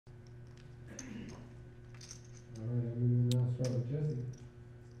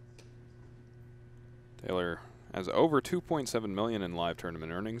Taylor has over 2.7 million in live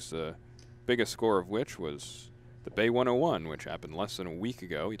tournament earnings, the biggest score of which was the Bay 101, which happened less than a week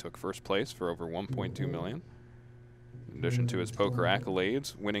ago. He took first place for over 1.2 million. In addition to his poker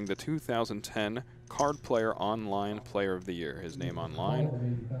accolades, winning the 2010 Card Player Online Player of the Year. His name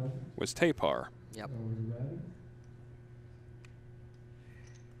online was Tapar. Yep.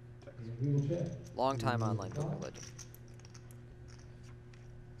 Long-time online poker legend.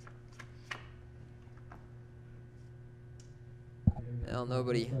 Well,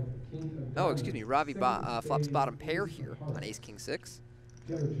 nobody. Oh, excuse me. Ravee flops bottom pair here on Ace King 6.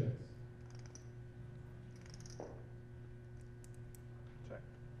 Ravee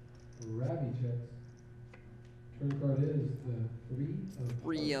checks. Turn card is the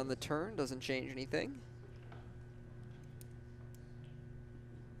 3 on the turn, doesn't change anything.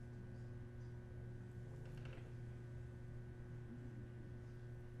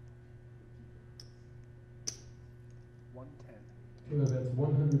 Taylor bets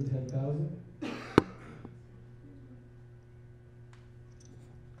 110,000.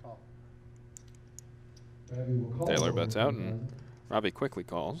 Call. Ravee will call. Taylor bets out and Ravee quickly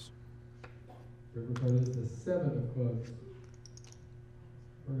calls. River card is the 7 of clubs.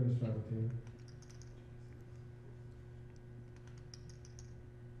 We're going to start with Taylor.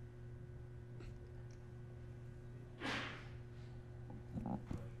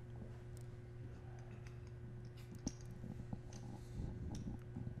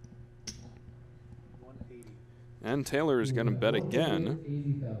 And Taylor is going to bet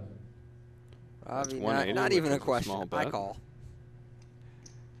again. Ravee, not even a question. I call.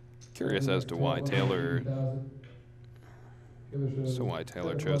 Curious as to why Taylor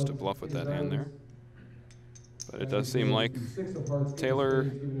chose to bluff with that hand there. But it does seem like Taylor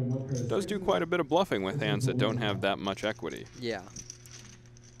does do quite a bit of bluffing with hands that don't have that much equity. Yeah.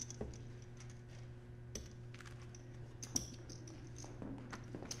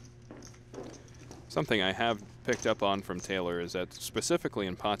 Something I have picked up on from Taylor is that specifically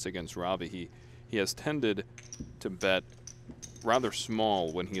in pots against Ravee, he has tended to bet rather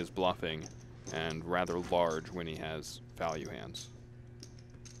small when he is bluffing and rather large when he has value hands.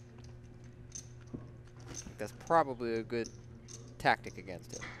 That's probably a good tactic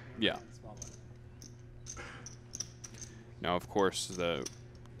against him. Yeah. Now, of course,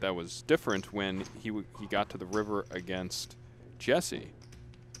 that was different when he got to the river against Jesse.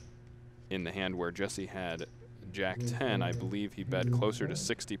 In the hand where Jesse had Jack 10, I believe he bet closer to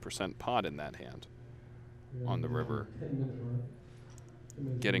 60% pot in that hand on the river,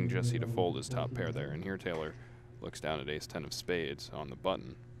 getting Jesse to fold his top pair there. And here Taylor looks down at Ace 10 of spades on the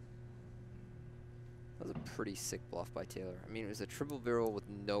button. That was a pretty sick bluff by Taylor. I mean, it was a triple barrel with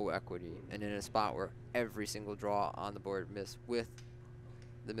no equity, and in a spot where every single draw on the board missed with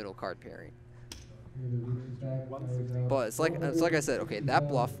the middle card pairing. But it's like I said, okay, that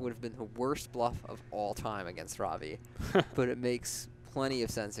bluff would have been the worst bluff of all time against Ravee, but it makes plenty of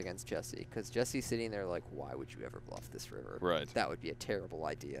sense against Jesse, because Jesse's sitting there like, why would you ever bluff this river? Right. That would be a terrible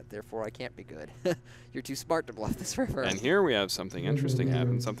idea. Therefore, I can't be good. You're too smart to bluff this river. And here we have something interesting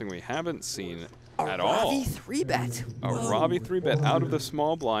happen, something we haven't seen at all. A Ravee 3-bet. A Ravee 3-bet out of the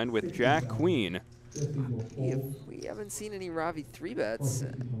small blind with Jack Queen. We haven't seen any Ravee 3-bets.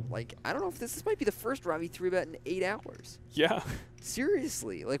 Like, I don't know if this might be the first Ravee 3-bet in 8 hours. Yeah.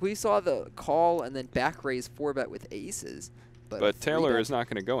 Seriously. Like, we saw the call and then back raise 4-bet with aces. But Taylor is not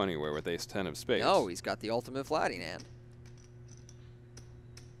going to go anywhere with Ace 10 of spades. No, he's got the ultimate flatting hand.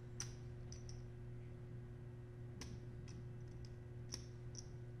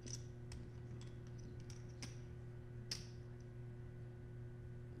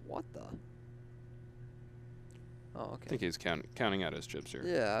 What the? Oh, okay. I think he's counting out his chips here.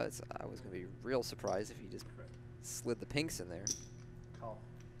 Yeah, I was going to be real surprised if he just slid the pinks in there. Call.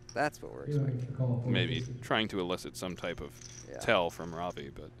 That's what we're expecting. Maybe trying to elicit some type of tell from Ravee,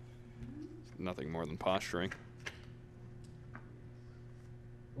 but nothing more than posturing.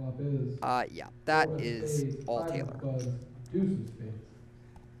 Yeah, that is all Taylor.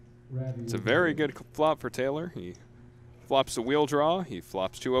 It's a very good flop for Taylor. He flops a wheel draw, he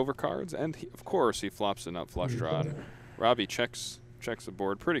flops 2 overcards, and of course he flops a nut flush draw. Ravee checks the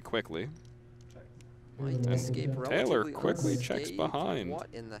board pretty quickly. And Taylor quickly checks behind. What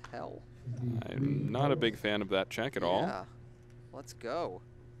in the hell? I'm not a big fan of that check at all. Yeah, let's go.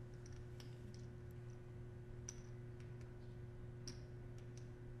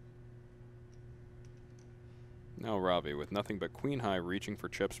 Now Ravee with nothing but queen high reaching for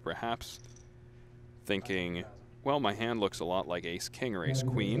chips, perhaps thinking, well, my hand looks a lot like ace king or ace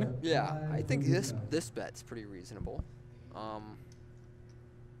queen. Yeah, I think this bet's pretty reasonable.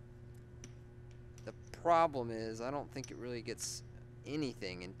 The problem is I don't think it really gets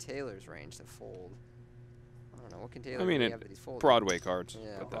anything in Taylor's range to fold. I don't know, what can Taylor really have that he's folding? Broadway cards.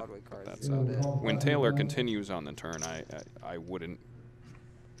 Yeah, but Broadway cards. That's That's about it. when Taylor continues on the turn, I wouldn't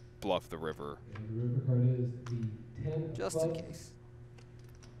bluff the river. And the river card is the 10 of Just in clubs. case.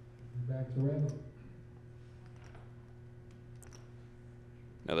 Back to Ravee.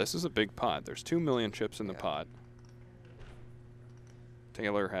 Now this is a big pot. There's 2 million chips in the pot.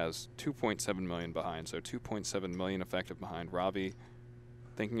 Taylor has 2.7 million behind, so 2.7 million effective behind. Ravee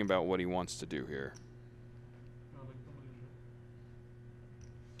thinking about what he wants to do here.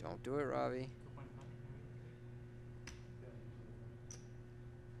 Don't do it, Ravee.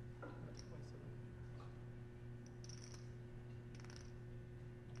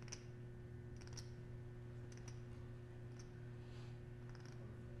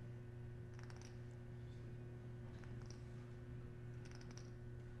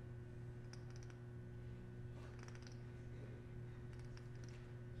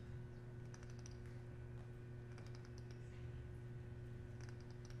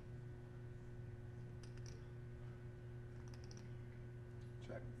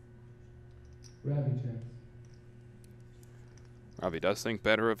 Ravee checks. Ravee does think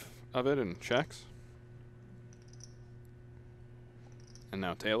better of it and checks. And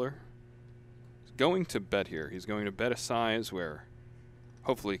now Taylor is going to bet here. He's going to bet a size where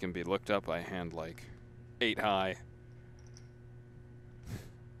hopefully he can be looked up by a hand like 8 high.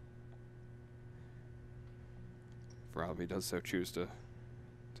 If Ravee does so choose to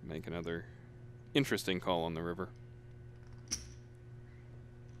make another interesting call on the river.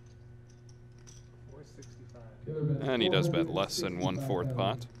 And he does bet less than 1/4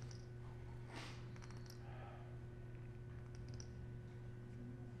 pot.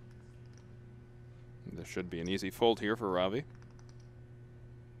 This should be an easy fold here for Ravee.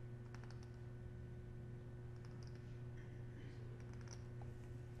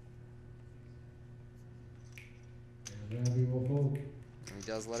 And Ravee will fold. He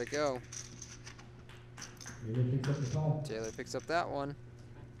does let it go. Taylor picks up the pot. Taylor picks up that one.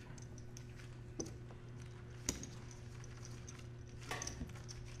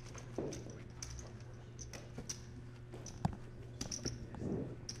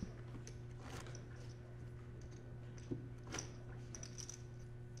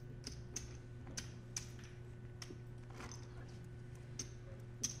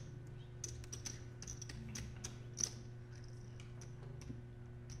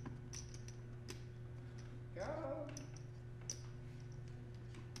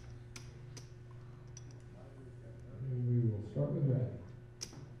 And we will start with Ravee.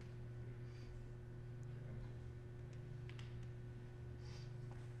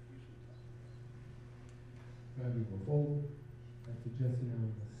 Ravee will fold. Back to Jesse now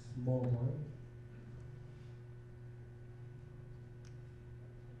with a small blind.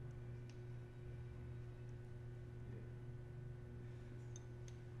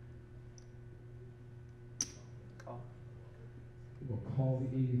 We'll call the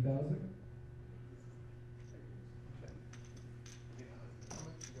 80,000.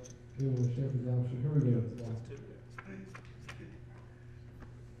 He will check his option. Here we go.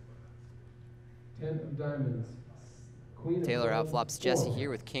 10 of diamonds. Queen of Taylor clubs, outflops Jesse 4. here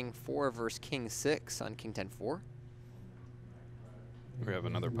with King 4 versus King 6 on King 10-4. We have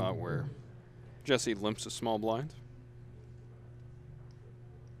another pot where Jesse limps a small blind.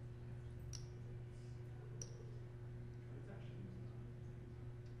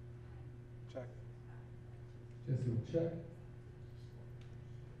 Check. Jesse will check.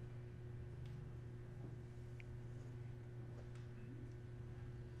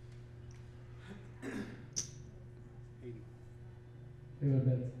 Taylor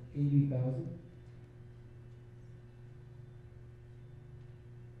bets 80,000.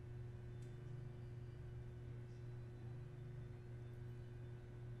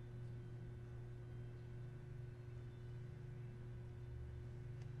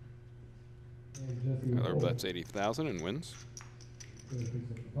 And Jesse will Taylor fold. bets 80,000 and wins. Taylor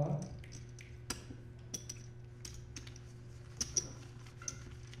picks up the pot.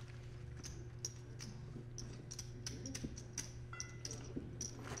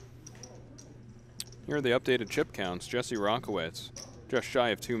 Here are the updated chip counts. Jesse Rockowitz just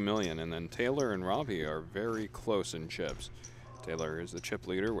shy of 2 million, and then Taylor and Ravee are very close in chips. Taylor is the chip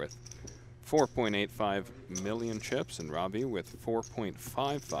leader with 4.85 million chips, and Ravee with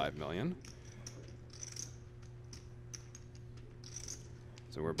 4.55 million.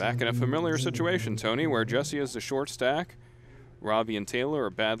 So we're back in a familiar situation, Tony, where Jesse is the short stack. Ravee and Taylor are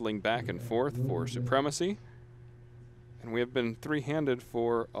battling back and forth for supremacy. And we have been three-handed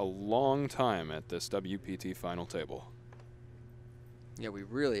for a long time at this WPT final table. Yeah, we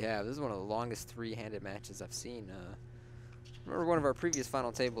really have. This is one of the longest three-handed matches I've seen. Remember one of our previous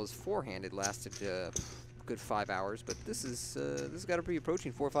final tables, four-handed, lasted a good 5 hours, but this has got to be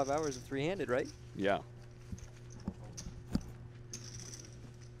approaching 4 or 5 hours of three-handed, right? Yeah.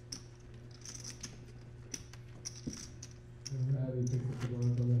 Ravee picks up the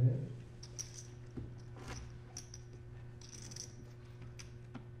blinds on the hand.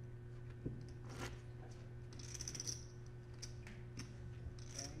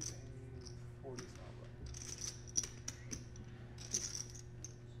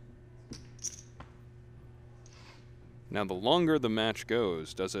 Now, the longer the match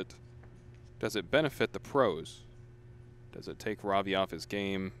goes, does it benefit the pros? Does it take Ravee off his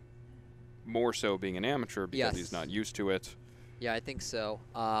game, more so being an amateur because he's not used to it? Yeah, I think so.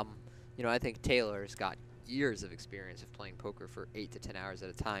 You know, I think Taylor's got years of experience of playing poker for 8 to 10 hours at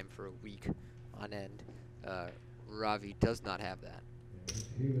a time for a week on end. Ravee does not have that.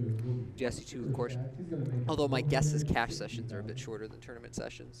 Jesse too, of course. Although my guess is cash sessions are a bit shorter than tournament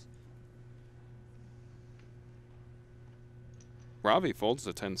sessions. Ravee folds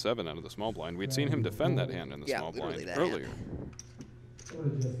a 10-7 out of the small blind. We'd seen him defend that hand in the small blind earlier.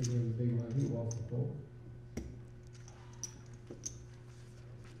 What did Jesse do in the big blind? He lost the fold.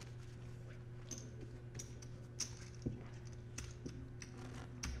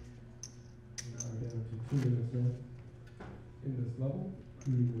 Now down to 2 minutes left in this level.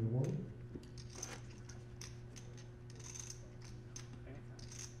 2-1.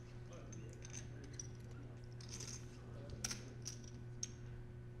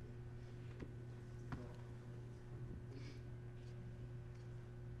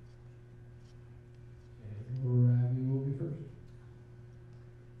 Ravee will be first.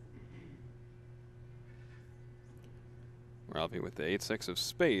 Ravee with the 8-6 of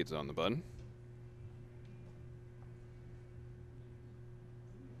spades on the button.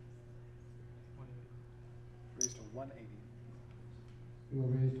 Raised to 180. He will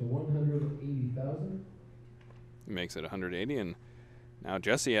raise to 180,000. He makes it 180, and now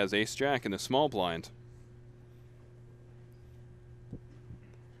Jesse has ace-jack in the small blind.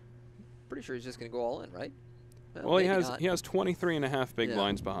 Pretty sure he's just going to go all in, right? Well, he maybe not. has 23.5 big Yeah.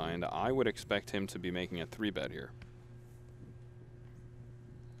 blinds behind. I would expect him to be making a 3-bet here.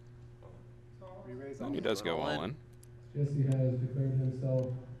 We raise And all he in. does go All all in. in. Jesse has declared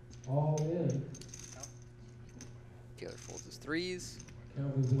himself all in. Taylor folds his threes,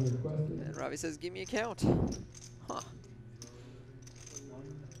 Count has been requested. and Ravee says, "Give me a count." Huh.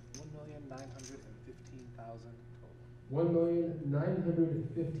 1,915,000 total.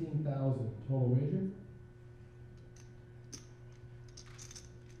 1,915,000 total wager.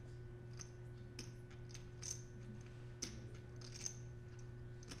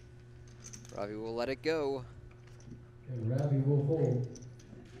 Ravee will let it go. And Ravee will fold.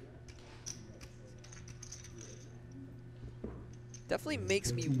 Definitely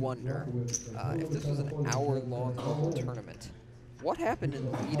makes me wonder if this was an hour-long local tournament. What happened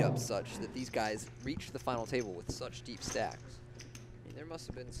in the lead-up such that these guys reached the final table with such deep stacks? I mean, there must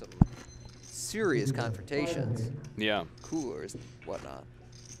have been some serious confrontations, Yeah. coolers, and whatnot.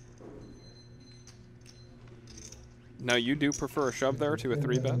 Now, you do prefer a shove there to a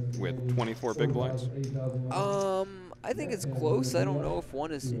 3-bet with 24 big blinds? I think it's close. I don't know if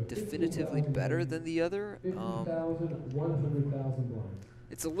one is definitively better than the other. 50,000, 100,000 blinds.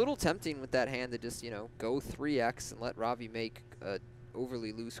 It's a little tempting with that hand to just, you know, go 3x and let Ravee make a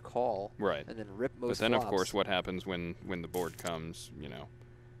overly loose call. Right. And then rip most But then, flops. of course, what happens when the board comes, you know,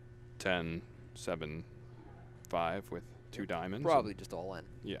 10, 7, 5 with 2 diamonds? Probably just all in.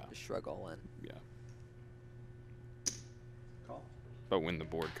 Yeah. Just shrug all in. Yeah. Call. But when the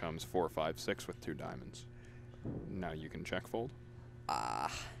board comes 4, 5, 6 with 2 diamonds, now you can check fold?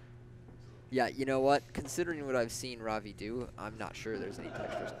 Yeah, you know what? Considering what I've seen Ravee do, I'm not sure there's any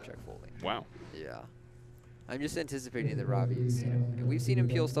textures in check folding. Wow. Yeah. I'm just anticipating that Ravee is, you know, and we've seen him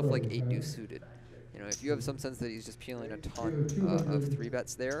peel stuff like 8-deuce suited. You know, if you have some sense that he's just peeling a ton of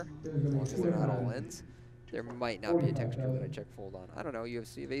 3-bets there, as long as they're not all ins, there might not be a texture that I check fold on. I don't know. You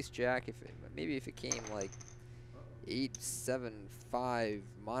have ace-jack. Maybe if it came like 8, 7, 5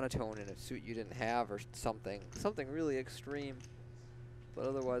 monotone in a suit you didn't have or something really extreme. But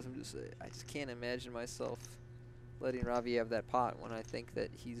otherwise, I just can't imagine myself letting Ravee have that pot when I think that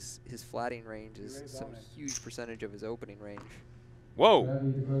his flatting range is some huge percentage of his opening range. Whoa!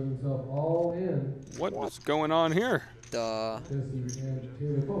 Ravee declares himself all in. What's going on here? Duh. Jesse and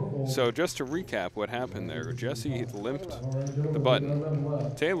Taylor both fold. So just to recap what happened there, Jesse limped All right, gentlemen, the button. level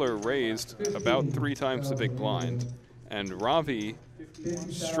up. Taylor raised about 3 times the big blind, And Ravee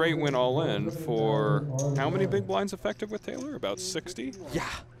 50,000 straight went all in for $100,000 how many all. big blinds effective with Taylor? About 60? Yeah.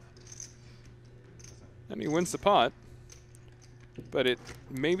 And he wins the pot. But it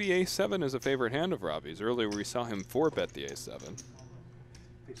maybe A7 is a favorite hand of Ravee's. Earlier we saw him 4-bet the A7.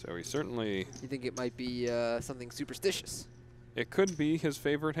 So he certainly... You think it might be something superstitious? It could be his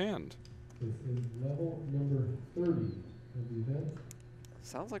favorite hand. This is level number 30 of the event.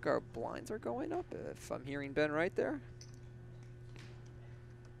 Sounds like our blinds are going up, if I'm hearing Ben right there.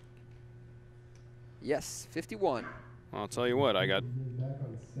 Yes, 51 I'll tell you what, I got Back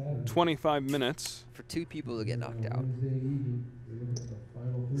on Saturday. 25 minutes. for 2 people to get knocked out. Wednesday evening, we're looking at the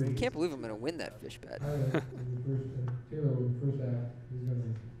final I three. can't believe I'm going to win that fish bet. Taylor with the first act, he's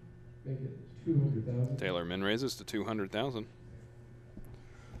gonna make it 200,000. Taylor min raises to 200,000.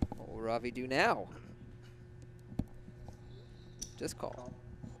 What will Ravee do now? Just call.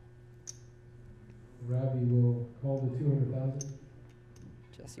 Ravee will call the 200,000.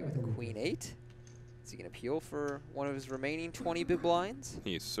 Jesse with Queen 8. Is he going to appeal for one of his remaining 20 big blinds?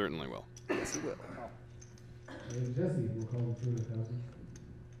 He certainly will. Yes, he will. And Jesse will call the 200,000.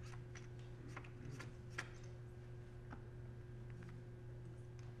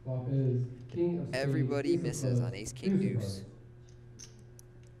 Flop is king of spades. Everybody ace of misses clubs, on ace, king, deuce of deuce.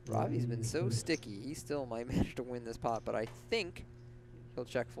 clubs. Ravee's been so sticky, he still might manage to win this pot, but I think he'll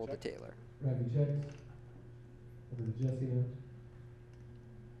check fold to Taylor. Ravee checks. Over to Jesse now.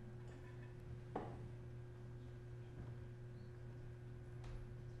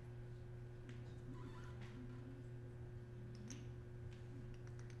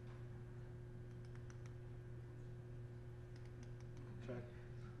 Check.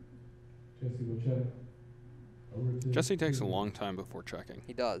 Jesse will check. Over to Jesse takes a Taylor. long time before checking.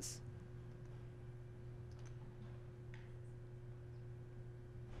 He does.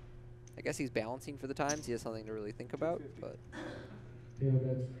 I guess he's balancing for the times. He has something to really think about, but Taylor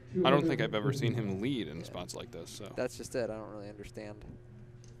bets I don't think I've ever seen 250,000. him lead in Yeah. spots like this. So that's just it. I don't really understand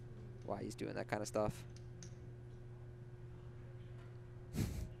why he's doing that kind of stuff.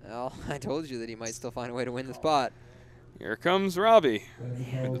 Well, I told you that he might still find a way to win the spot. here comes Ravee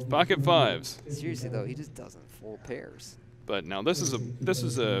Ravee calls with the pocket fives. Seriously though, he just doesn't fold pairs. But now this is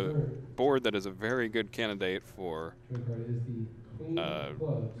a board that is a very good candidate for Turn card is the queen of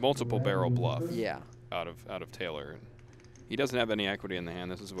clubs. multiple Ravee barrel will bluff. first. Yeah. out of Taylor. He doesn't have any equity in the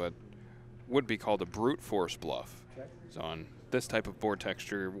hand. This is what would be called a brute force bluff. Check. So on this type of board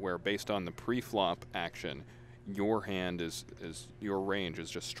texture, where based on the pre-flop action, your hand is your range is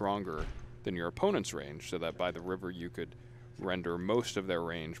just stronger than your opponent's range, so that by the river you could render most of their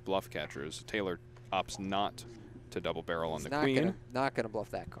range bluff catchers. Taylor opts not to double barrel on He's the not queen, gonna bluff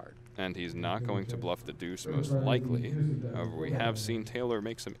that card. and he's not going to bluff the deuce most likely. However, we have seen Taylor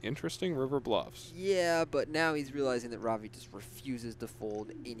make some interesting river bluffs. Yeah, but now he's realizing that Ravee just refuses to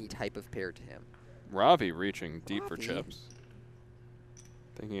fold any type of pair to him. Ravee reaching deep for Ravee. chips.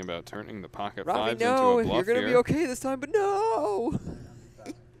 Thinking about turning the pocket Ravee, fives no, into a bluff you're gonna here. be okay this time, but no.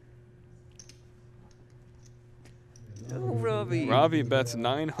 No, Ravee. Ravee bets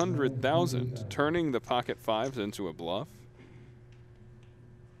 900,000, turning the pocket fives into a bluff.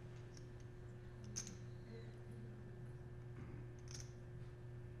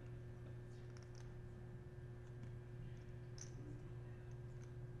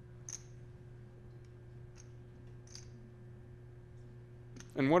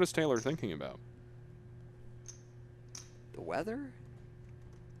 And what is Taylor thinking about? The weather?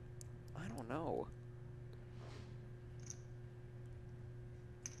 I don't know.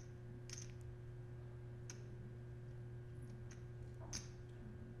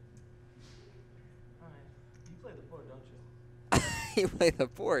 You play the board, don't you? You play the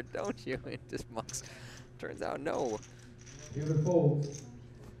board, don't you? It just mucks. Turns out, no. Taylor folds.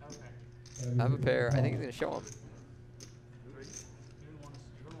 Okay. I have a pair. I think he's gonna show him. Really? You You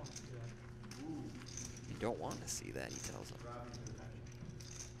don't want to see that. don't want to see that, he tells him.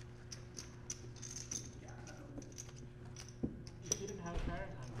 If you didn't have a pair,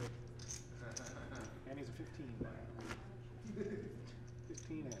 I'm good. And he's a 15.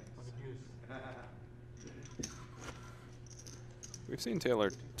 15 A's. For the deuce. We've seen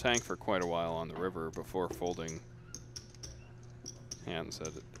Taylor tank for quite a while on the river before folding hands.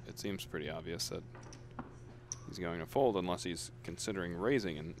 That it seems pretty obvious that he's going to fold unless he's considering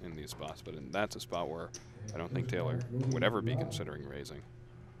raising in these spots. But that's a spot where I don't think Taylor would ever be considering raising.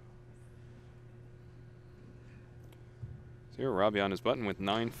 So here Ravee on his button with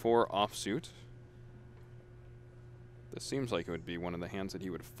 9-4 offsuit. This seems like it would be one of the hands that he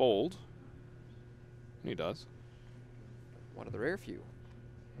would fold. And he does. One of the rare few.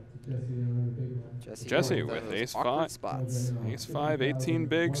 Jesse going with those ace awkward five. spots. Ace 5, 18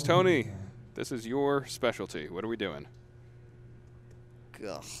 bigs. Tony, this is your specialty. What are we doing?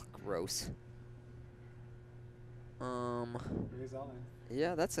 Ugh, gross. Raise all in.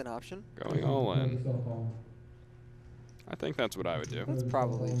 Yeah, that's an option. Going all in. I think that's what I would do. That's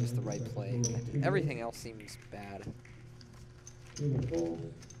probably just the right play. Everything else seems bad. It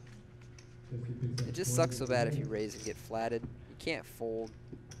just sucks so bad if you raise and get flatted. You can't fold.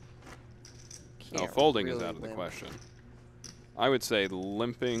 No, Can't folding really is out of the limp. question. I would say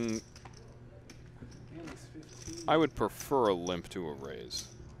limping. Andy's 15. I would prefer a limp to a raise.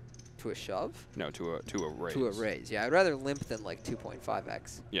 To a shove? No, to a raise. To a raise. Yeah, I'd rather limp than like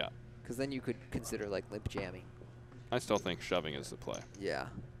 2.5x. Yeah. Because then you could consider like limp jamming. I still think shoving is the play. Yeah.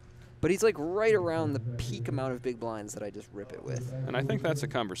 But he's like right around the peak amount of big blinds that I just rip it with. And I think that's a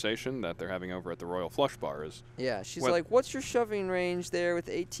conversation that they're having over at the Royal Flush Bar is, Yeah, she's What- like, what's your shoving range there with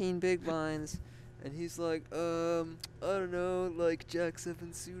 18 big blinds? And he's like, I don't know, like Jack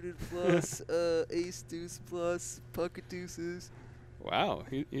 7 suited plus, ace deuce plus, pocket deuces. wow,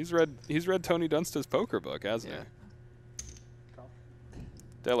 he's read Tony Dunsta's poker book, hasn't Yeah. he?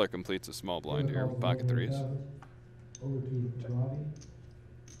 Taylor completes a small blind here, pocket threes. Over to Ravee.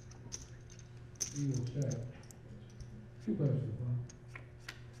 He will check. 2 players to the flop.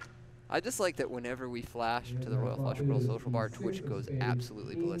 I just like that whenever we flash to the Royal Flush World Social Bar, Twitch goes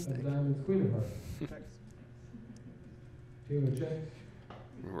absolutely ballistic. Diamonds, queen of hearts. Taylor checks.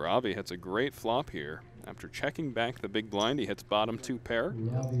 Ravee hits a great flop here. After checking back the big blind, he hits bottom 2 pair.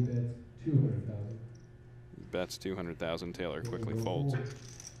 Ravee bets 200,000. He bets 200,000. Taylor quickly folds.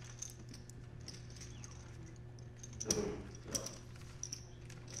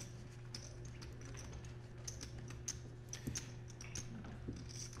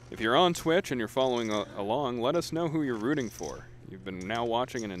 If you're on Twitch and you're following along, let us know who you're rooting for. You've been now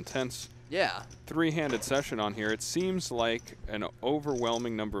watching an intense Yeah. three-handed session on here. It seems like an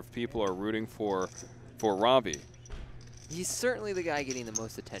overwhelming number of people are rooting for Ravee. He's certainly the guy getting the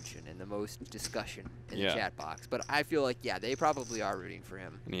most attention and the most discussion in Yeah. the chat box. But I feel like, yeah, they probably are rooting for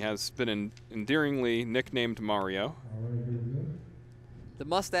him. And he has been endearingly nicknamed Mario. All right, here we go. The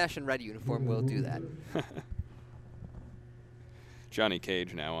mustache and red uniform will do that. Johnny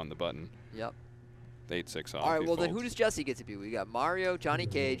Cage now on the button. Yep. 8-6 off. All right, he well, then who folds. does Jesse get to be? We got Mario, Johnny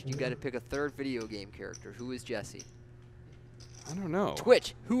Cage. You got to pick a third video game character. Who is Jesse? I don't know.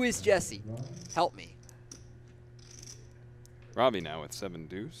 Twitch, who is Jesse? Help me. Ravee now with 7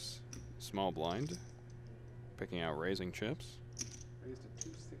 deuce. Small blind. Picking out raising chips. Raised to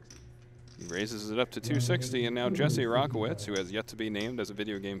 260. He raises it up to 260, and now Jesse Rockowitz, who has yet to be named as a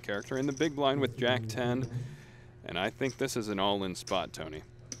video game character, in the big blind with Jack 10. And I think this is an all-in spot, Tony.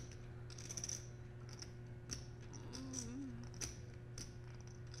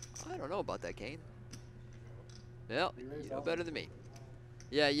 I don't know about that, Kane. Well, you know better than me.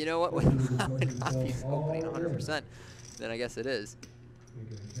 Yeah, you know what? When Ravie's opening 100%, then I guess it is.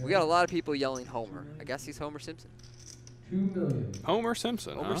 We got a lot of people yelling Homer. I guess he's Homer Simpson. 2 million. Homer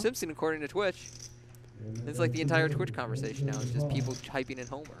Simpson, Homer huh? Simpson, according to Twitch. It's like the entire Twitch conversation now is just people typing in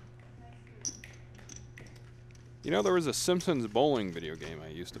Homer. You know, there was a Simpsons bowling video game I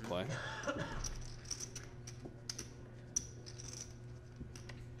used to play.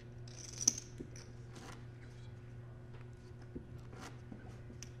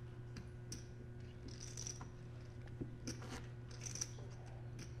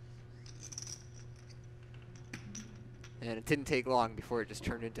 And it didn't take long before it just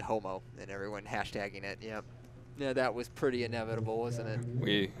turned into homo and everyone hashtagging it. Yep. Yeah, that was pretty inevitable, wasn't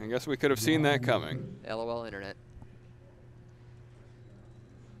it? I guess we could have seen that coming. LOL internet.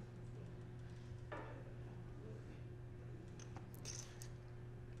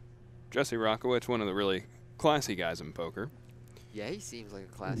 Jesse Rockowitz, one of the really classy guys in poker. Yeah, he seems like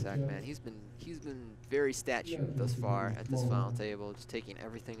a class act, man. He's been very statue thus far at this final table, just taking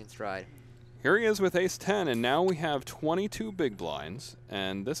everything in stride. Here he is with ace 10, and now we have 22 big blinds,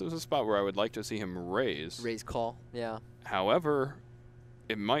 and this is a spot where I would like to see him raise. Raise call, yeah. However,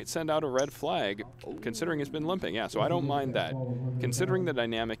 it might send out a red flag, considering he's been limping. Yeah, so I don't mind that. Considering the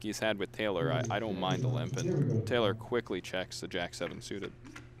dynamic he's had with Taylor, I don't mind the limp, and Taylor quickly checks the Jack 7 suited.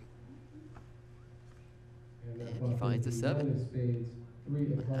 And he finds a 7. Spades,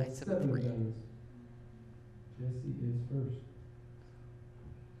 3 of A hearts, 9, 7, 3. diamonds. Jesse is first.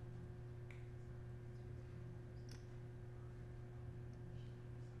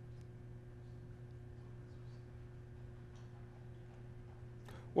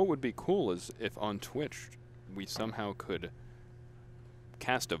 What would be cool is if on Twitch we somehow could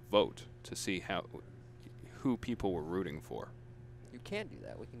cast a vote to see who people were rooting for. You can do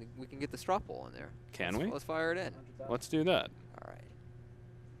that. We can get the straw poll in there. Can we? Let's fire it in. Let's do that. All right.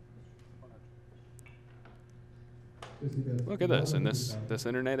 Look at this. In this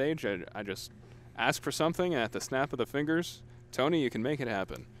internet age, I just ask for something, and at the snap of the fingers, Tony, you can make it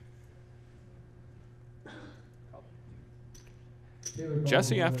happen.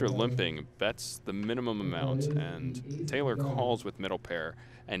 Jesse, after limping, bets the minimum amount, and Taylor calls with middle pair,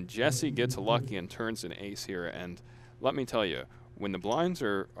 and Jesse gets lucky and turns an ace here. And let me tell you, when the blinds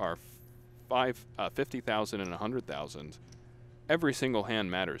are 50,000 and 100,000, every single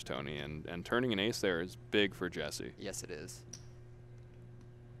hand matters, Tony, and turning an ace there is big for Jesse. Yes, it is.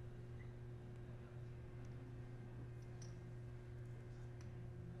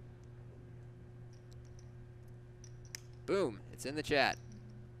 Boom. It's in the chat.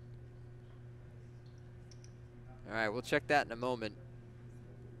 All right, we'll check that in a moment.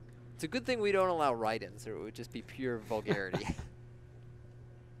 It's a good thing we don't allow write-ins, or it would just be pure vulgarity.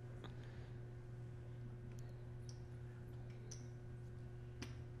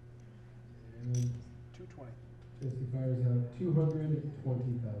 And 220. Jesse fires out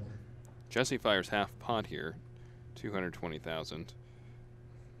 220,000. Jesse fires half pot here, 220,000.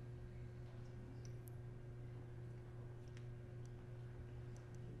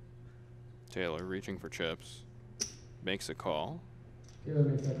 Taylor reaching for chips, makes a call. Taylor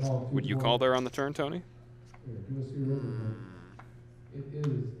makes that call. Would you call there on the turn, Tony? Here, do us your river. It is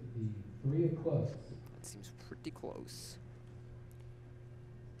the 3 of clubs. That seems pretty close.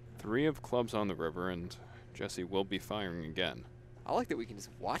 3 of clubs on the river, and Jesse will be firing again. I like that we can just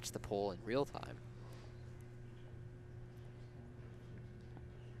watch the poll in real time.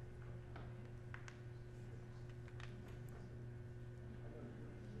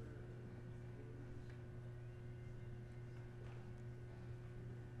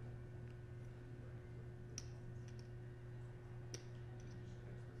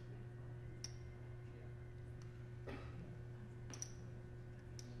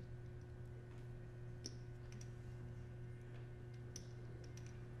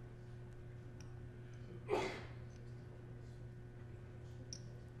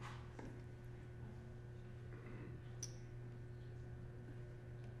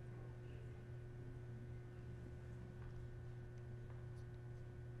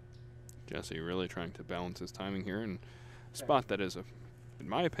 Jesse really trying to balance his timing here, and a spot that is, in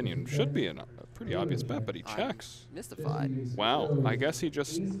my opinion, should be a pretty obvious bet, but he checks. Mystified. Wow, I guess he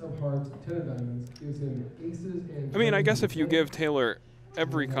just... Ace of hearts, 10 of diamonds, gives him aces and... I mean, I guess if you give Taylor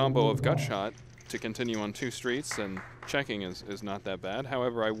every combo of gut shot to continue on 2 streets, then checking is not that bad.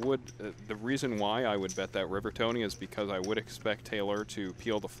 However, I would... the reason why I would bet that river, Tony, is because I would expect Taylor to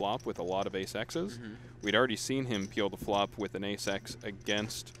peel the flop with a lot of ace X's. We'd already seen him peel the flop with an ace X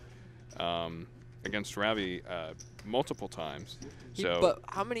against Ravee multiple times. So, But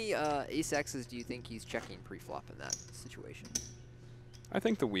how many ace X's do you think he's checking pre-flop in that situation? I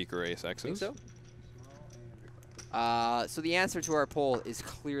think the weaker ace Think X's. so? So the answer to our poll is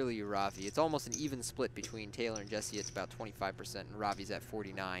clearly Ravee. It's almost an even split between Taylor and Jesse. It's about 25%, and Ravee's at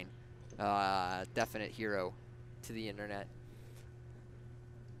 49. Definite hero to the internet.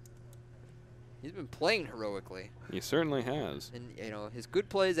 He's been playing heroically. He certainly has. And, you know, his good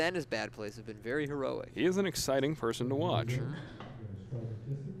plays and his bad plays have been very heroic. He is an exciting person to watch.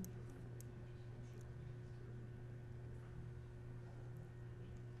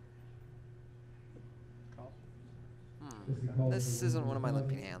 This isn't one of my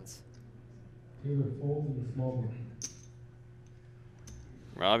limping hands. Taylor folds in the small blind.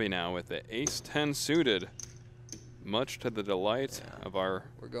 Ravee now with the ace-10 suited, much to the delight of our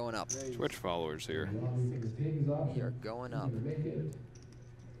We're going up. Twitch followers here. We are going up.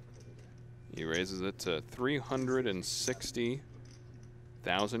 He raises it to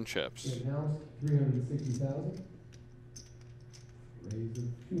 360,000 chips. Announced 360,000. Raise of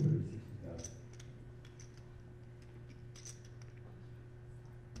 260,000.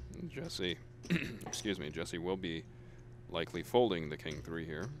 Jesse, excuse me, Jesse will be likely folding the king 3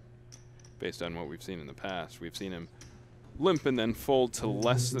 here, based on what we've seen in the past. We've seen him limp and then fold to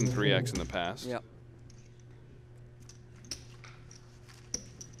less than 3x in the past. Yep.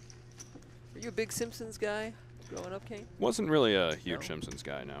 Are you a big Simpsons guy growing up, Kane? Wasn't really a huge Simpsons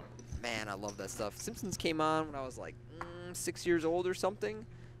guy, no. Man, I love that stuff. Simpsons came on when I was like 6 years old or something,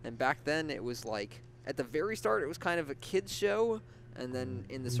 and back then it was like, at the very start it was kind of a kid's show, and then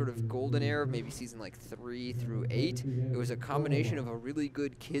in the sort of golden era, maybe season like 3 through 8, it was a combination of a really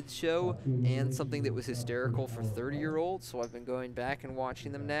good kids show and something that was hysterical for 30-year-olds. So I've been going back and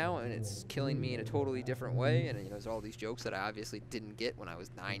watching them now, and it's killing me in a totally different way. And you know, there's all these jokes that I obviously didn't get when I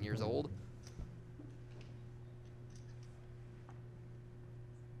was 9 years old.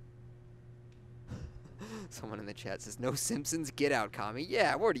 Someone in the chat says, "No Simpsons, get out, commie."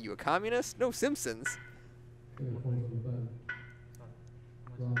 Yeah, what are you, a communist? No Simpsons. Taylor folds on the button.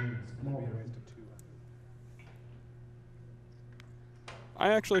 Ravee in the small Maybe I blind. raised to 2. I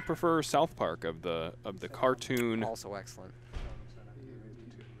actually prefer South Park of the cartoon Also excellent.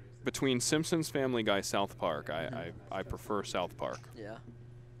 between Simpsons, Family Guy, South Park. I prefer South Park. Yeah.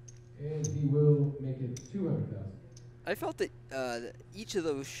 And he will make it 200,000. I felt that each of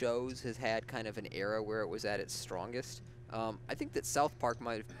those shows has had kind of an era where it was at its strongest. I think that South Park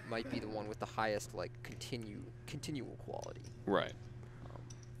might be the one with the highest like continual quality. Right.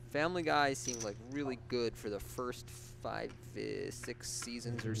 Family Guy seemed like really good for the first 5, 6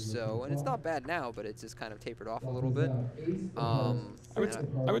 seasons or so, and it's not bad now, but it's just kind of tapered off a little bit.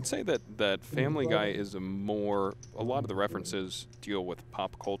 I would say that Family Guy is a lot of the references deal with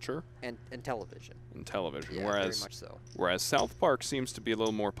pop culture And television. and television, Yeah, whereas very much so. whereas South Park seems to be a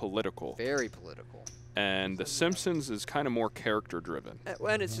little more political, Very political. and The Simpsons is kind of more character driven.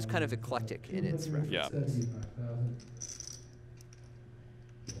 And it's just kind of eclectic in its references. Yeah. 75,000.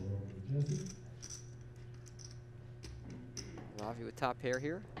 Jesse. Ravee with top pair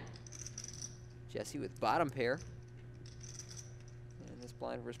here. Jesse with bottom pair. And this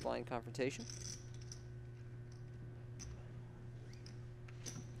blind versus blind confrontation.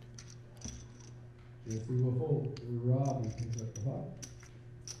 Jesse will fold. Ravee picks up the pot.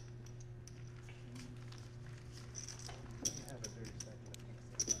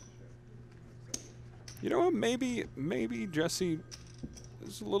 You know what? Maybe Jesse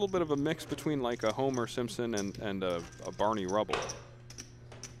is a little bit of a mix between like a Homer Simpson and a Barney Rubble.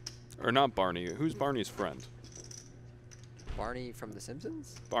 Or not Barney. Who's Barney's friend? Barney from The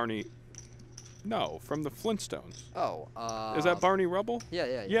Simpsons? Barney. No, from the Flintstones. Oh, Is that Barney Rubble? Yeah.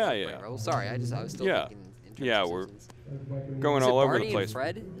 Yeah, Barney yeah. Rubble. Sorry, I was still Yeah. thinking in terms Yeah, of we're Simpsons. going Is it all over Barney the place. and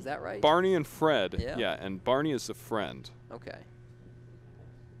Fred? Is that right? Barney and Fred. Yeah. And Barney is the friend. Okay.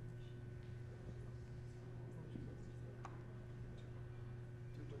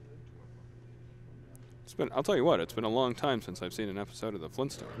 I'll tell you what, it's been a long time since I've seen an episode of the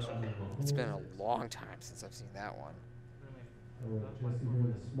Flintstones. It's been a long time since I've seen that one. Jesse here in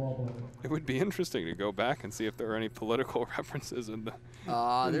the small blind. It would be interesting to go back and see if there are any political references in the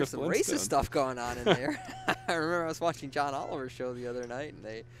in There's the some racist Flintstones. stuff going on in there. I remember I was watching John Oliver's show the other night, and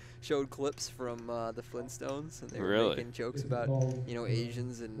they showed clips from the Flintstones, and they were Really? making jokes about, you know,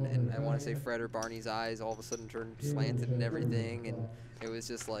 Asians, and I want to say Fred or Barney's eyes all of a sudden turned slanted and everything, and it was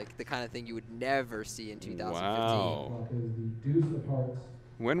just like the kind of thing you would never see in 2015. Wow. Flop is the deuce of hearts.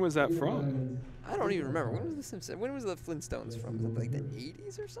 When was that Queen of from? diamonds. I don't even remember. When was the Simpsons? When was the Flintstones from? Was it like the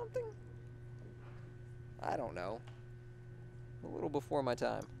 80s or something? I don't know. A little before my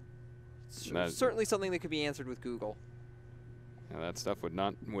time. That- Certainly something that could be answered with Google. Yeah, that stuff would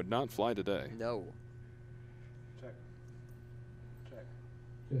not fly today. No. Check. Check.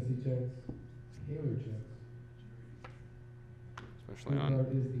 Jesse checks. Taylor checks. Especially Blue on card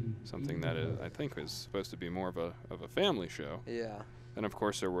is the something ace that of is, I hearts. think, was supposed to be more of a family show. Yeah. And of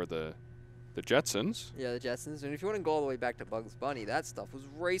course there were the Jetsons. Yeah, the Jetsons. And if you want to go all the way back to Bugs Bunny, that stuff was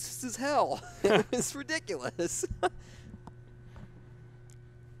racist as hell. It was ridiculous.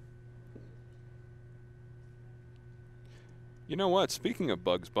 You know what? Speaking of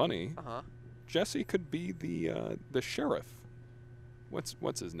Bugs Bunny, Uh-huh. Jesse could be the sheriff.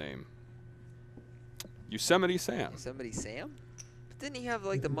 What's his name? Yosemite Sam. Somebody Sam? But didn't he have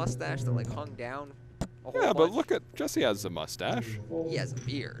like the mustache that like hung down a whole Yeah, bunch? but look at Jesse has the mustache. He has a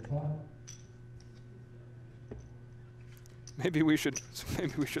beard. Maybe we should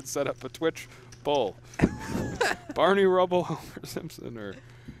set up a Twitch poll. Barney Rubble, Homer Simpson, or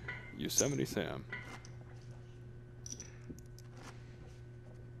Yosemite Sam.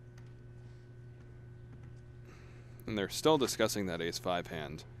 And they're still discussing that ace-5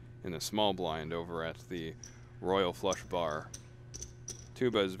 hand in the small blind over at the Royal Flush Bar.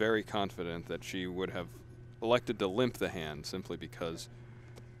 Tuba is very confident that she would have elected to limp the hand simply because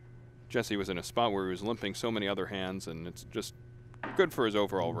Jesse was in a spot where he was limping so many other hands, and it's just good for his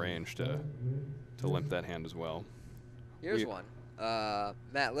overall range to limp that hand as well. Here's We- one.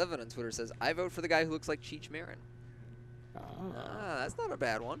 Matt Levin on Twitter says, I vote for the guy who looks like Cheech Marin. That's not a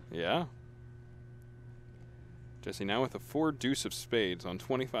bad one. Yeah. Jesse now with a 4 deuce of spades on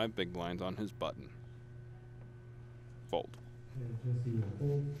 25 big blinds on his button. Fold. And Jesse will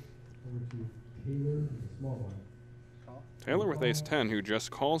fold over to Taylor in the small blind. Call. Taylor with ace-10, who just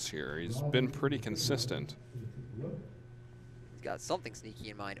calls here. He's been pretty consistent. He's got something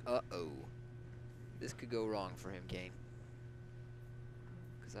sneaky in mind. Uh-oh. This could go wrong for him, Kane.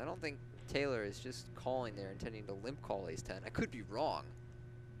 Because I don't think Taylor is just calling there intending to limp call ace-10. I could be wrong.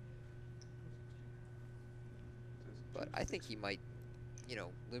 but I think he might, you know,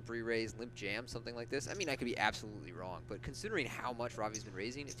 limp re-raise, limp jam, something like this. I mean, I could be absolutely wrong, but considering how much Ravi's been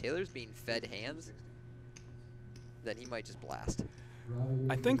raising, if Taylor's being fed hands, then he might just blast.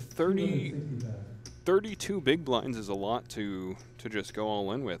 I think 32 big blinds is a lot to just go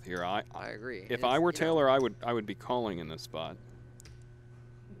all in with here. I agree. If And I it's, were you know, Taylor, I would be calling in this spot.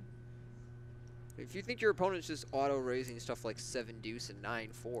 if you think your opponent's just auto-raising stuff like 7 deuce and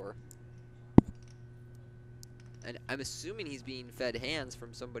 9-4, and I'm assuming he's being fed hands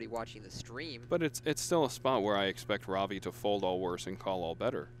from somebody watching the stream. But it's still a spot where I expect Ravee to fold all worse and call all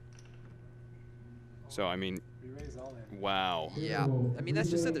better. So, I mean, We raise all in. wow. Yeah, I mean, that's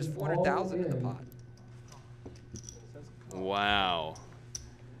just it. There's 400,000 in the pot. Wow.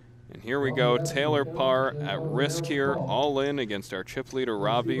 And here we go, Taylor par at risk here, all in against our chip leader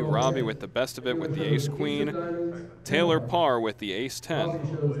Ravee. Ravee with the best of it with the ace-queen. Taylor par with the ace-10.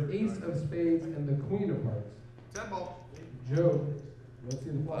 Ravee shows ace of spades and the queen of hearts. Joe, let's see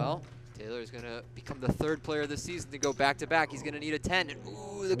the flop. Well, Taylor's going to become the 3rd player this season to go back-to-back. He's going to need a 10. And,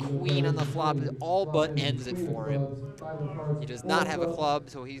 ooh, the queen on the flop all but ends it for him. He does not have a club,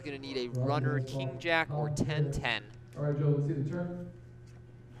 so he's going to need a runner, king-jack, or 10-10. All right, Joe, let's see the turn.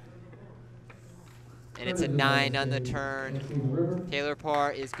 And it's a 9 on the turn. Taylor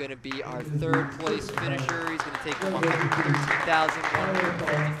par is going to be our 3rd place finisher. He's going to take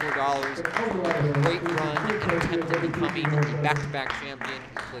 $113,154. A great run and attempt at becoming a back-to-back champion.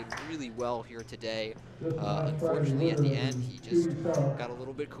 He played really well here today. Unfortunately, at the end, he just got a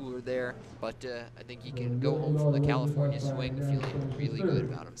little bit cooler there. But I think he can go home from the California swing feeling really good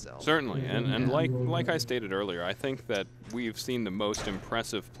about himself. Certainly, and like I stated earlier, I think that we've seen the most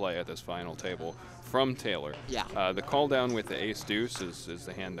impressive play at this final table from Taylor. Yeah. The call down with the ace-deuce is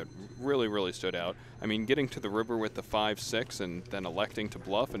the hand that really stood out. I mean, getting to the river with the 5-6 and then electing to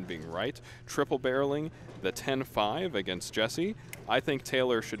bluff and being right, triple barreling the 10-5 against Jesse. I think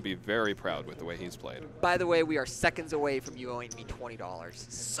Taylor should be very proud with the way he's played. By the way, we are seconds away from you owing me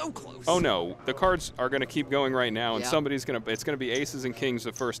 $20. So close. Oh no, the cards are going to keep going right now, and Yeah. it's going to be aces and kings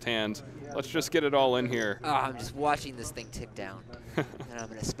the first hand. Let's just get it all in here. Oh, I'm just watching this thing tick down. And I'm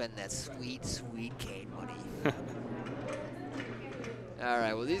going to spend that sweet, sweet cane money. All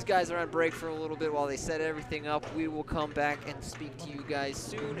right, well, these guys are on break for a little bit while they set everything up. We will come back and speak to you guys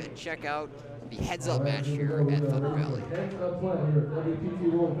soon and check out the heads-up match here at Thunder Valley. Heads up play here at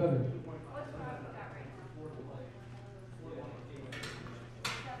WPT Rolling Thunder.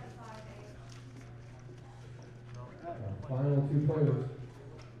 Our final 2 players.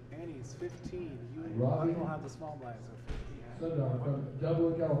 Annie's 15. You Ravee. don't have the small blinds, so 15. Sundar from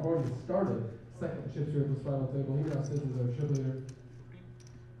Dublin, California, started second chips here at this final table. He now sits as our chip leader.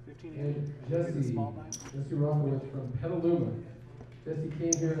 15 And the Jesse small blind. Rockowitz from Petaluma. Jesse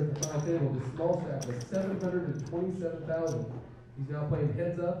came here at the final table. The small stack was 727,000. He's now playing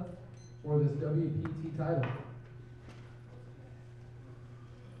heads up for this WPT title.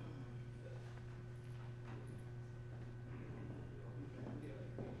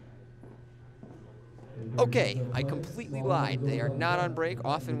 Okay, I completely lied. They are not on break.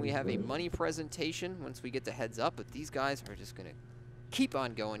 Often we have a money presentation once we get the heads up, but these guys are just going to keep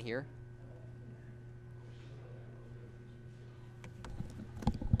on going here.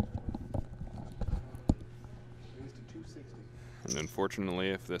 Raised to 260. And unfortunately,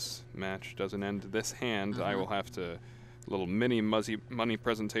 if this match doesn't end this hand, I will have to little mini money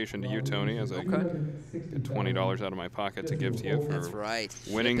presentation to you, Tony, as I get $20 out of my pocket to give to you That's for right.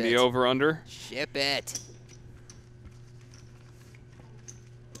 winning Ship the it. over-under. Ship it.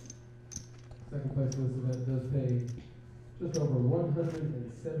 Second place in this event does pay just over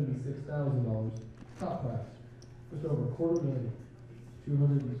 $176,000. Top class, just over $250,000,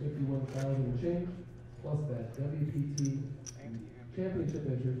 $251,000 and change, plus that WPT championship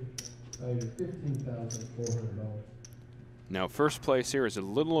entry valued at $15,400. Now, first place here is a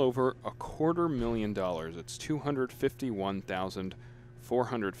little over $250,000. It's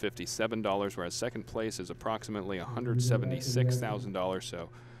 $251,457, whereas second place is approximately $176,000. So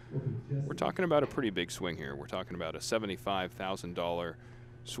we're talking about a pretty big swing here. We're talking about a $75,000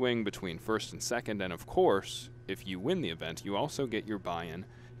 swing between first and second. And of course, if you win the event, you also get your buy-in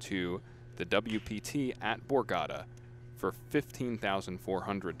to the WPT at Borgata for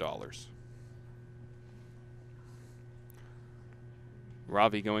 $15,400.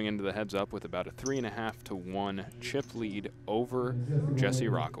 Ravee going into the heads up with about a 3.5 to 1 chip lead over Jesse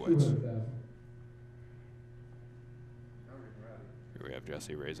Rockowitz. Here we have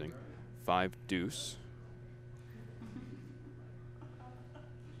Jesse raising 5 deuce.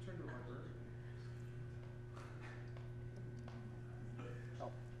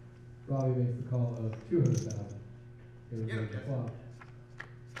 Ravee makes the call of $200,000. There's the flop.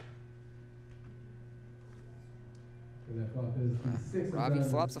 And that flop is the 6 of Ravee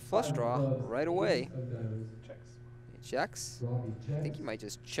diamonds, flops a flush 5 of draw clubs, right 8 away. of diamonds. Checks. He checks. Ravee I think checks. he might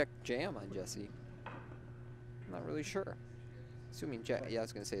just check jam on Jesse. I'm not really sure. Assuming yeah, I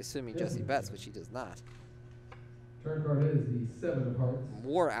was going to say assuming Jesse bets, which he does not. Turn card is the 7 of hearts.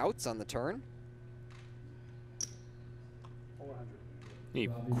 More outs on the turn. 400. He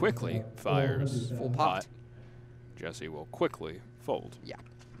quickly fires Full pot. pot. Jesse will quickly fold. Yeah.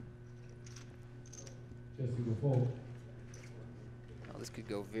 Jesse will fold. Now this could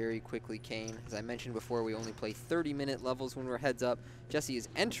go very quickly, Kane. As I mentioned before, we only play 30-minute levels when we're heads up. Jesse is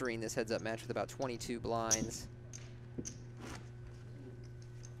entering this heads up match with about 22 blinds.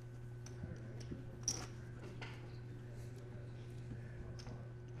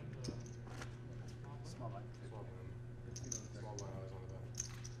 Small line.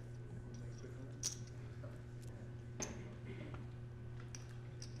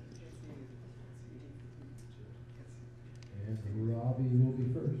 And Ravee will be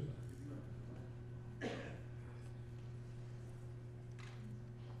first.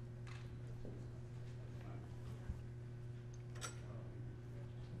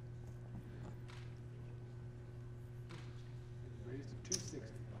 Raised to 260.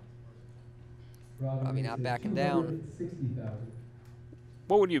 Ravee not is backing down. 260,000.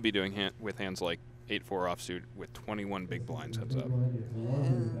 What would you be doing with hands like 8-4 offsuit with 21 big blinds heads up?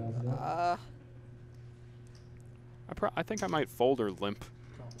 I think I might fold or limp.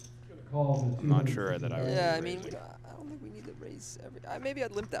 Call I'm not sure that I would. Yeah, I raise mean, it. I don't think we need to raise every. Maybe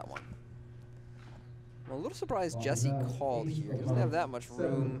I'd limp that one. I'm a little surprised Jesse called here. He doesn't have that much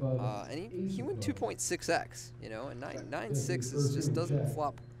room, and he went 2.6x, you know, and 9.6 is just doesn't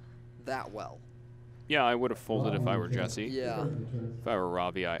flop that well. Yeah, I would have folded if I were Jesse. Yeah, If I were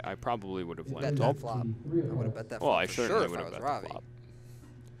Ravee, I probably would have bet limped. that flop. I would have bet that Well, flop I for certainly sure if would I have was bet the Ravee. flop.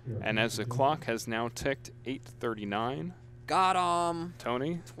 And as the clock has now ticked 8:39, Got him.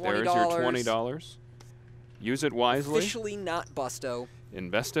 Tony, there's your $20. Use it wisely. Officially not busto.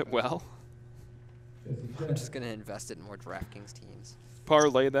 Invest it well. I'm just gonna invest it in more DraftKings teams.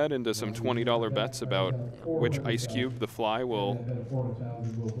 Parlay that into some $20 bets about which ice cube the fly will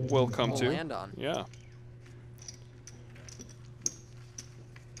come We'll to. land on. Yeah.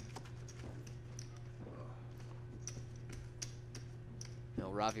 No,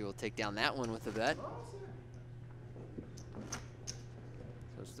 Ravee will take down that one with a bet.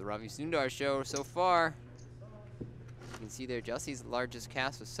 So it's the Ravee Sundar show so far. You can see there, Jesse's largest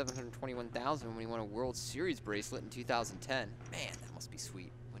cast was 721,000 when he won a World Series bracelet in 2010. Man, that must be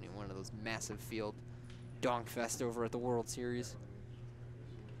sweet, winning one of those massive field donk fest over at the World Series.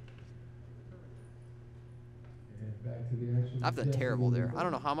 I've done terrible there. I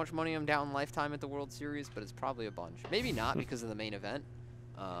don't know how much money I'm down lifetime at the World Series, but it's probably a bunch. Maybe not because of the main event,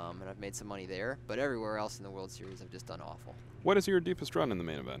 and I've made some money there, but everywhere else in the World Series I've just done awful. What is your deepest run in the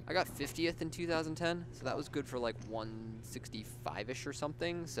main event? I got 50th in 2010, so that was good for like 165-ish or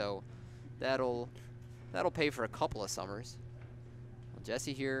something, so that'll pay for a couple of summers. Well,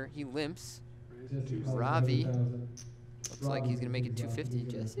 Jesse here, he limps. Ravee looks like he's going to make it 250.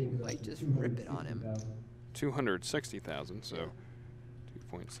 Jesse might just rip it on him. 260,000, so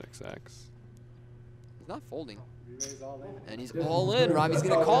 2.6x. He's not folding. Raise all in. And he's all in. Ravi's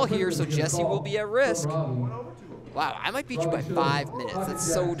going to call here, so Jesse will be at risk. Wow, I might beat you by 5 minutes.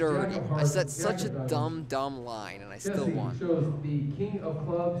 That's so dirty. I set such a dumb line, and I still won. Shows the king of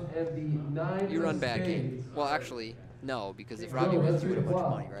clubs and the 9 You run of bad game. spades. Well, actually, no, because if Ravee wins, you win a bunch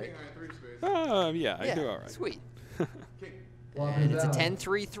of money, right? Yeah, I do all right. Sweet. Flop And is it's a out.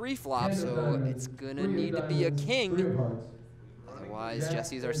 10-3-3 flop, 10 of so diamonds, it's going to 3 of need to be a diamonds, 3 king. of hearts. Otherwise, Jack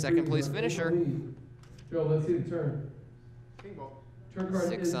Jesse's our and second 3 place for finisher. lead. Joe, let's see the turn. Turn card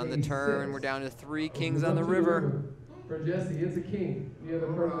 6 is on the a turn. 6. We're down to 3 Opens kings up on the to river. For Jesse, it's a king. The other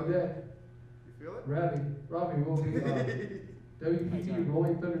card of the deck. You feel it? Ravee will be WPT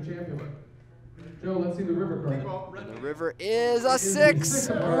Rolling Thunder champion. Joe, let's see the river card. And the river is a 6.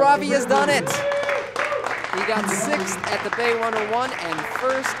 Ravee has done it. He got 6th at the Bay 101 and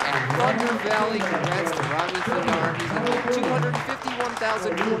 1st at Thunder Valley. Congrats to Ravee Sundar. He's going to make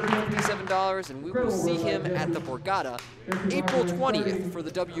 $251,257, and we will see him at the Borgata April 20th for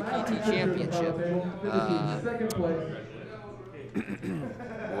the WPT Championship. Second place.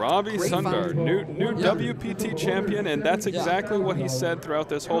 Ravee Great Sundar, fight. new WPT champion, and that's exactly what he said throughout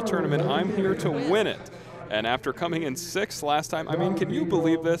this whole tournament. I'm here to win it. And after coming in 6th last time, I mean, can you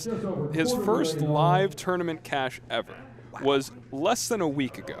believe this? His first live tournament cash ever was less than a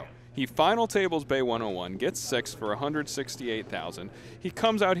week ago. He final tables Bay 101, gets 6 for 168,000. He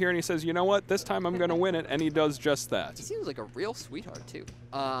comes out here and he says, you know what, this time I'm going to win it, and he does just that. He seems like a real sweetheart, too.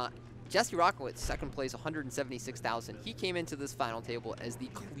 Jesse Rockowitz, second place, 176,000. He came into this final table as the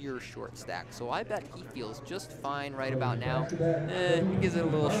clear short stack, so I bet he feels just fine right about now. He gives it a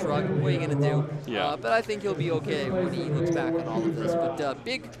little shrug. What are you going to do? Yeah. But I think he'll be okay when he looks back on all of this. But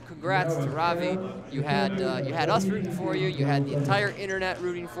big congrats to Ravee. You had us rooting for you. You had the entire internet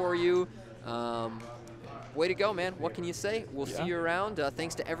rooting for you. Way to go, man. What can you say? We'll see you around.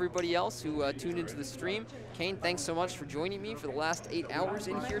 Thanks to everybody else who tuned into the stream. Kane, thanks so much for joining me for the last 8 hours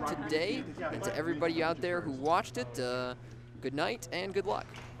in here today. And to everybody out there who watched it, good night and good luck.